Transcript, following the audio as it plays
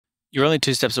You're only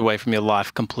two steps away from your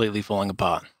life completely falling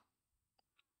apart.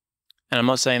 And I'm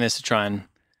not saying this to try and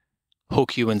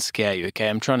hook you and scare you, okay?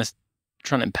 I'm trying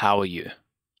to empower you.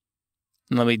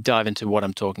 And let me dive into what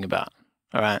I'm talking about.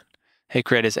 All right. Hey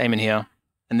creators, Aimon here,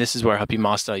 and this is where I help you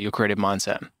master your creative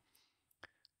mindset.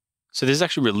 So this is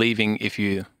actually relieving if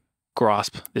you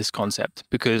grasp this concept,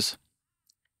 because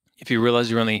if you realize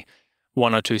you're only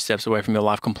one or two steps away from your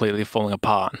life completely falling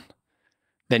apart,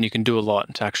 then you can do a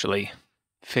lot to actually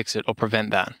fix it or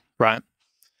prevent that, right?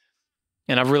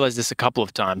 And I've realized this a couple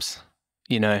of times.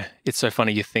 You know, it's so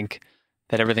funny, you think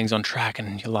that everything's on track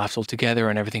and your life's all together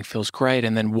and everything feels great,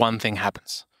 and then one thing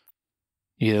happens.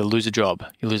 You either lose a job,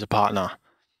 you lose a partner,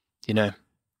 you know,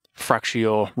 fracture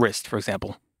your wrist, for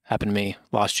example. Happened to me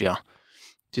last year,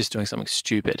 just doing something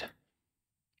stupid.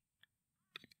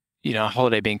 You know, a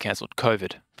holiday being cancelled,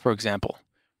 COVID, for example.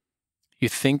 You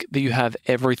think that you have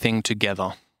everything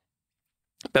together,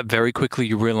 but very quickly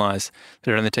you realize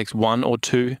that it only takes one or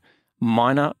two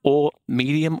minor or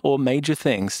medium or major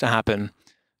things to happen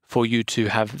for you to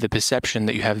have the perception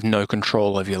that you have no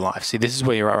control of your life. See, this is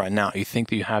where you're at right now. You think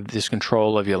that you have this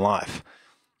control of your life,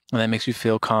 and that makes you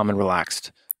feel calm and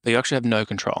relaxed, but you actually have no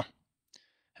control.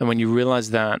 And when you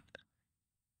realize that,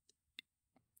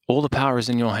 all the power is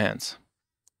in your hands,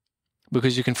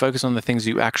 because you can focus on the things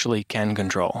you actually can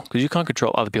control, because you can't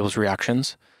control other people's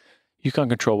reactions. You can't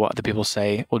control what other people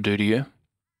say or do to you.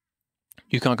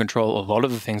 You can't control a lot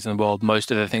of the things in the world, most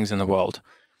of the things in the world.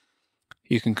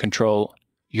 You can control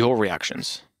your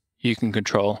reactions. You can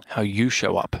control how you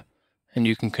show up. And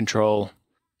you can control,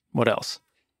 what else?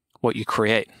 What you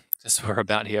create. That's what we're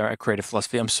about here at Creative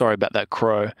Philosophy. I'm sorry about that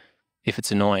crow if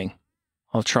it's annoying.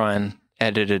 I'll try and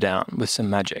edit it out with some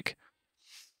magic.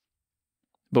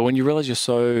 But when you realize you're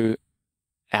so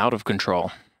out of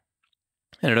control,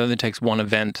 and it only takes one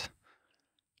event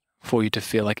for you to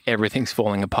feel like everything's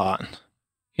falling apart,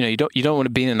 you know, you don't want to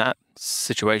be in that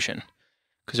situation,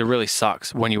 because it really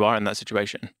sucks when you are in that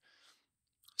situation.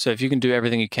 So if you can do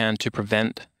everything you can to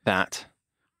prevent that,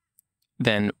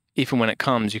 then if and when it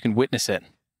comes, you can witness it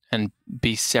and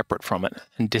be separate from it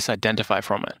and disidentify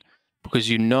from it, because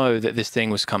you know that this thing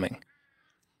was coming.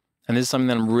 And this is something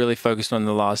that I'm really focused on in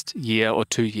the last year or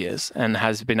 2 years, and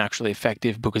has been actually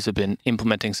effective because I've been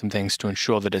implementing some things to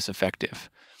ensure that it's effective.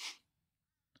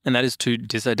 And that is to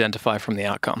disidentify from the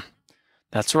outcome.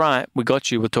 That's right, we got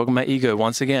you. We're talking about ego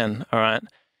once again, all right?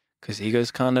 Because ego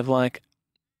is kind of like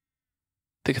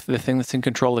the thing that's in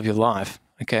control of your life,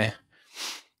 okay?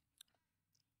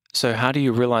 So how do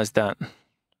you realize that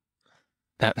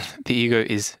the ego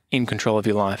is in control of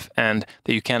your life and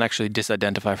that you can actually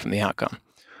disidentify from the outcome?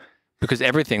 Because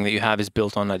everything that you have is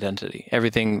built on identity.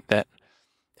 Every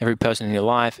person in your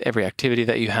life, every activity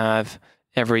that you have,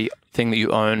 everything that you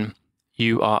own,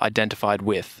 you are identified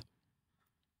with.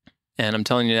 And I'm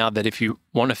telling you now that if you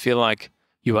want to feel like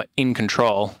you are in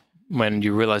control when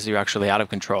you realize you're actually out of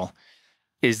control,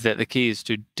 is that the key is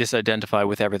to disidentify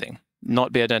with everything,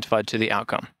 not be identified to the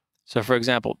outcome. So for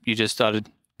example, you just started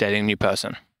dating a new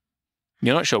person.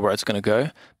 You're not sure where it's going to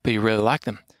go, but you really like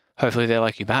them. Hopefully they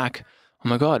like you back. Oh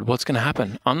my God, what's going to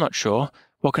happen? I'm not sure.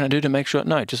 What can I do to make sure?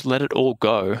 No, just let it all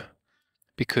go,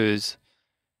 because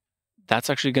that's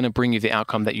actually going to bring you the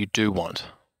outcome that you do want.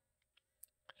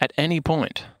 At any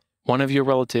point, one of your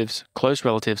relatives, close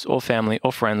relatives or family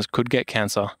or friends could get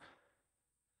cancer,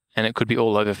 and it could be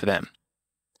all over for them.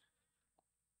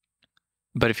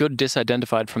 But if you're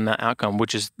disidentified from that outcome,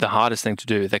 which is the hardest thing to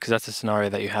do, because that's a scenario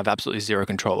that you have absolutely zero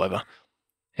control over.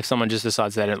 If someone just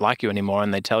decides they don't like you anymore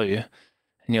and they tell you,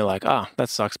 and you're like, that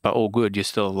sucks, but all good, you're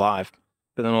still alive.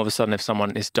 But then all of a sudden, if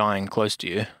someone is dying close to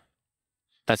you,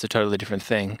 that's a totally different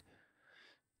thing.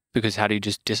 Because how do you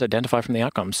just disidentify from the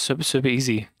outcome? Super, super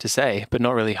easy to say, but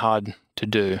not really hard to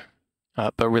do.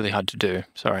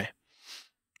 Sorry.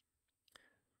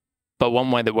 But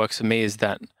one way that works for me is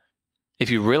that if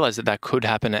you realize that that could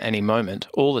happen at any moment,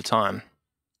 all the time,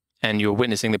 and you're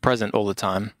witnessing the present all the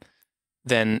time,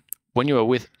 then when you are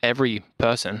with every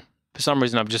person, for some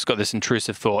reason I've just got this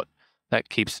intrusive thought that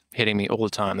keeps hitting me all the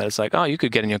time, that it's like, you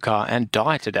could get in your car and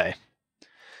die today.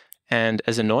 And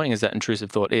as annoying as that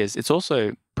intrusive thought is, it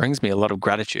also brings me a lot of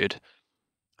gratitude,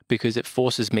 because it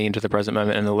forces me into the present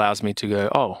moment and allows me to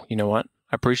go, you know what?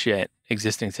 I appreciate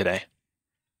existing today.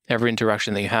 Every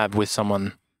interaction that you have with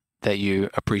someone that you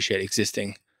appreciate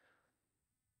existing,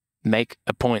 make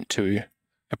a point to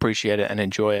appreciate it and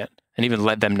enjoy it, and even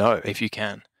let them know if you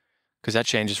can, because that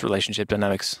changes relationship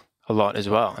dynamics a lot as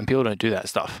well. And people don't do that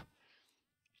stuff.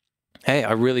 Hey,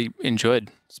 I really enjoyed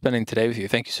spending today with you.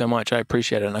 Thank you so much. I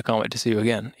appreciate it, and I can't wait to see you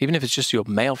again. Even if it's just your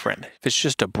male friend, if it's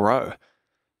just a bro,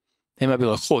 they might be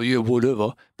like, oh yeah,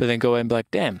 whatever, but then go away and be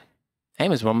like, damn,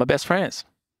 Aimon's one of my best friends.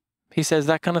 He says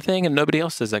that kind of thing and nobody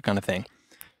else says that kind of thing.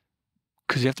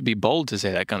 Because you have to be bold to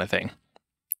say that kind of thing.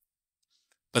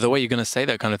 But the way you're going to say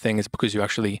that kind of thing is because you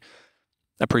actually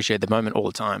appreciate the moment all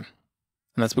the time.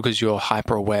 And that's because you're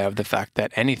hyper aware of the fact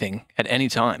that anything at any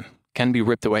time can be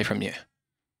ripped away from you.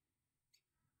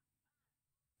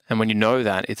 And when you know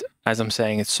that, it's, as I'm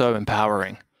saying, it's so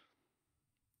empowering.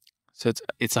 So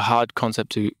it's a hard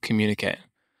concept to communicate.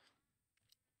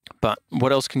 But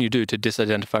what else can you do to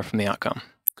disidentify from the outcome?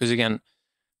 Because again,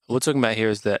 what we're talking about here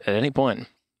is that at any point,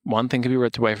 one thing can be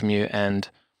ripped away from you and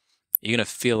you're going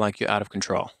to feel like you're out of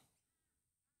control.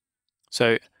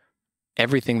 So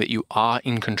everything that you are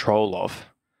in control of,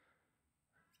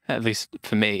 at least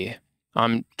for me,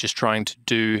 I'm just trying to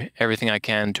do everything I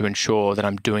can to ensure that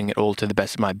I'm doing it all to the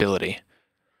best of my ability.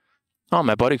 Oh,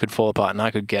 my body could fall apart and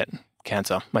I could get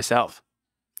cancer myself.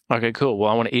 Okay, cool. Well,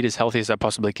 I want to eat as healthy as I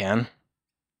possibly can.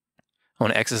 I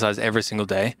want to exercise every single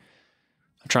day.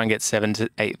 I try and get 7,000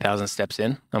 to 8,000 steps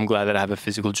in. I'm glad that I have a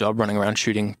physical job running around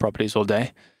shooting properties all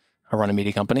day. I run a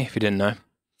media company, if you didn't know.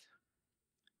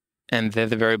 And they're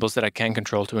the variables that I can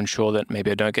control to ensure that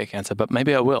maybe I don't get cancer, but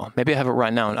maybe I will. Maybe I have it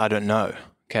right now and I don't know,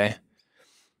 okay?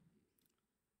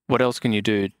 What else can you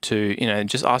do to,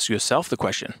 just ask yourself the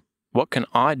question, what can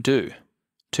I do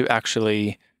to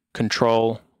actually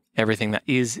control everything that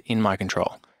is in my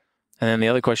control? And then the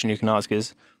other question you can ask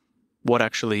is, what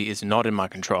actually is not in my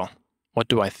control? What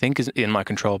do I think is in my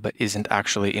control but isn't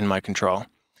actually in my control?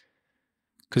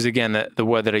 Because again, the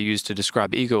word that I use to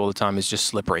describe ego all the time is just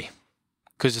slippery,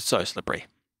 because it's so slippery.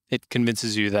 It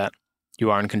convinces you that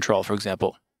you are in control, for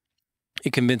example.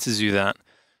 It convinces you that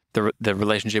the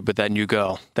relationship with that new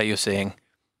girl that you're seeing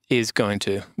is going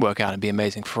to work out and be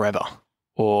amazing forever.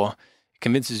 Or it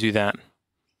convinces you that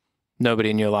nobody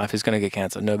in your life is going to get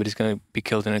cancer. Nobody's going to be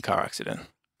killed in a car accident,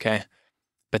 okay?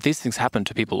 But these things happen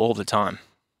to people all the time.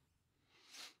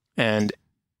 And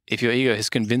if your ego has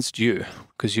convinced you,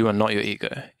 because you are not your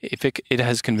ego, if it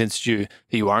has convinced you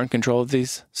that you are in control of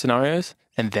these scenarios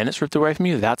and then it's ripped away from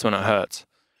you, that's when it hurts.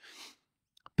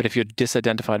 But if you're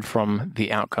disidentified from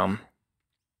the outcome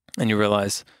and you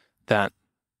realize that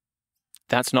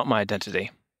that's not my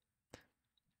identity,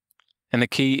 and the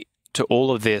key to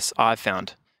all of this, I've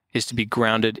found, is to be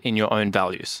grounded in your own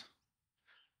values.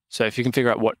 So if you can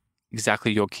figure out what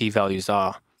exactly your key values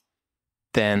are,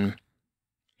 then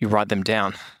you write them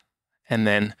down and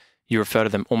then you refer to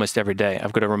them almost every day.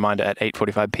 I've got a reminder at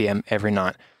 8:45 p.m. every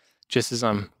night, just as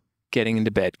I'm getting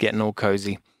into bed, getting all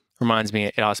cozy.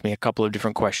 It asks me a couple of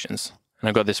different questions. And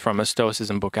I got this from a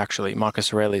Stoicism book, actually.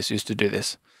 Marcus Aurelius used to do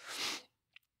this.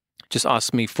 Just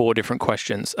ask me 4 different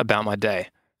questions about my day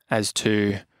as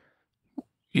to,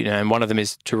 and one of them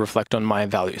is to reflect on my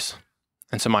values.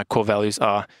 And so my core values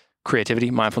are creativity,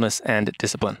 mindfulness, and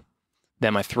discipline.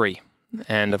 They're my 3.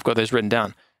 And I've got those written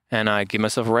down. And I give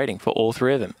myself a rating for all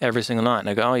 3 of them every single night. And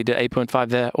I go, oh, you did 8.5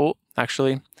 there. Oh,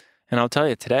 actually, and I'll tell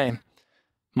you today,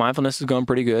 mindfulness has gone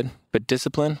pretty good, but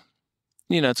discipline,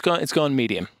 it's gone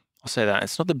medium. I'll say that.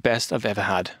 It's not the best I've ever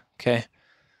had, okay?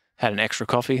 Had an extra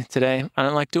coffee today. I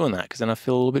don't like doing that because then I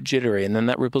feel a little bit jittery and then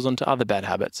that ripples onto other bad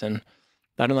habits and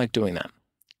I don't like doing that.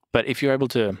 But if you're able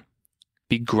to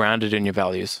be grounded in your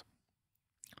values,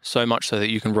 so much so that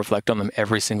you can reflect on them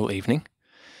every single evening,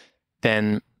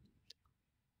 then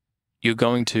you're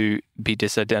going to be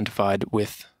disidentified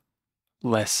with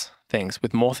less things.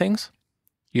 With more things,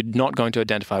 you're not going to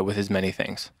identify with as many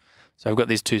things. So I've got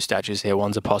these 2 statues here.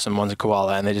 One's a possum, one's a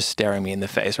koala, and they're just staring me in the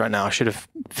face right now. I should have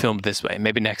filmed this way,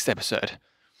 maybe next episode.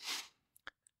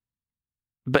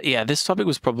 But yeah, this topic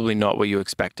was probably not what you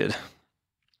expected.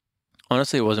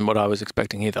 Honestly, it wasn't what I was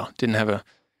expecting either. Didn't have a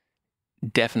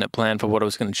definite plan for what I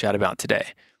was going to chat about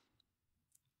today.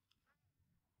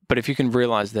 But if you can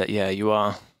realize that, yeah, you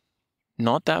are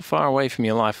not that far away from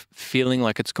your life feeling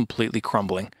like it's completely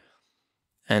crumbling,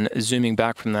 and zooming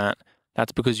back from that,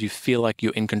 that's because you feel like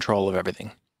you're in control of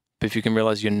everything. But if you can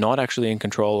realize you're not actually in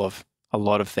control of a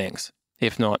lot of things,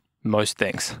 if not most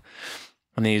things,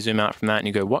 and then you zoom out from that and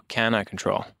you go, what can I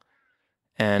control?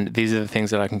 And these are the things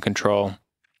that I can control.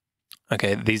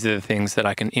 Okay, these are the things that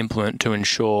I can implement to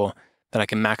ensure that I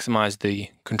can maximize the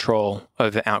control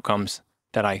over outcomes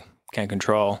that I can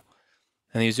control.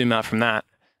 And then you zoom out from that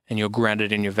and you're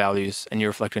grounded in your values and you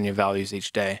reflect on your values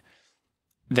each day.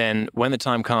 Then when the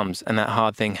time comes and that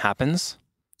hard thing happens,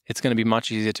 it's going to be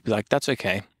much easier to be like, that's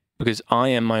okay, because I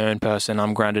am my own person.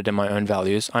 I'm grounded in my own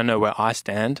values. I know where I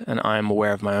stand and I am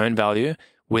aware of my own value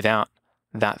without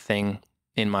that thing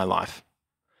in my life.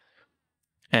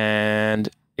 And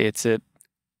it's a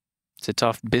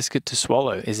tough biscuit to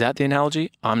swallow. Is that the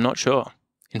analogy? I'm not sure.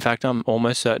 In fact, I'm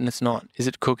almost certain it's not. Is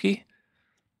it cookie?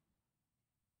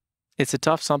 It's a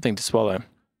tough something to swallow.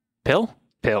 Pill?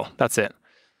 Pill. That's it.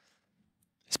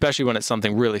 Especially when it's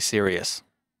something really serious.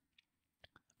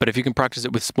 But if you can practice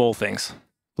it with small things,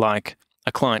 like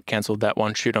a client cancelled that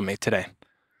one shoot on me today.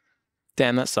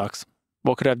 Damn, that sucks.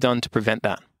 What could I have done to prevent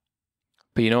that?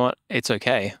 But you know what? It's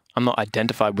okay. I'm not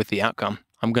identified with the outcome.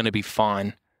 I'm going to be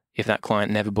fine if that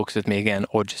client never books with me again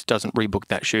or just doesn't rebook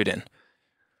that shoot in.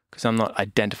 Because I'm not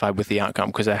identified with the outcome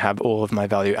because I have all of my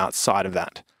value outside of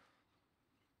that.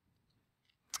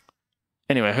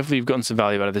 Anyway, hopefully you've gotten some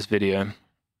value out of this video.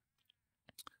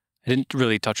 I didn't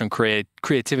really touch on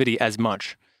creativity as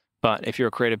much, but if you're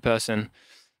a creative person,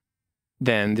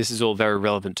 then this is all very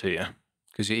relevant to you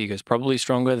because your ego is probably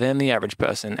stronger than the average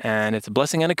person, and it's a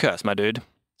blessing and a curse, my dude.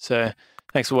 So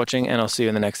thanks for watching, and I'll see you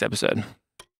in the next episode.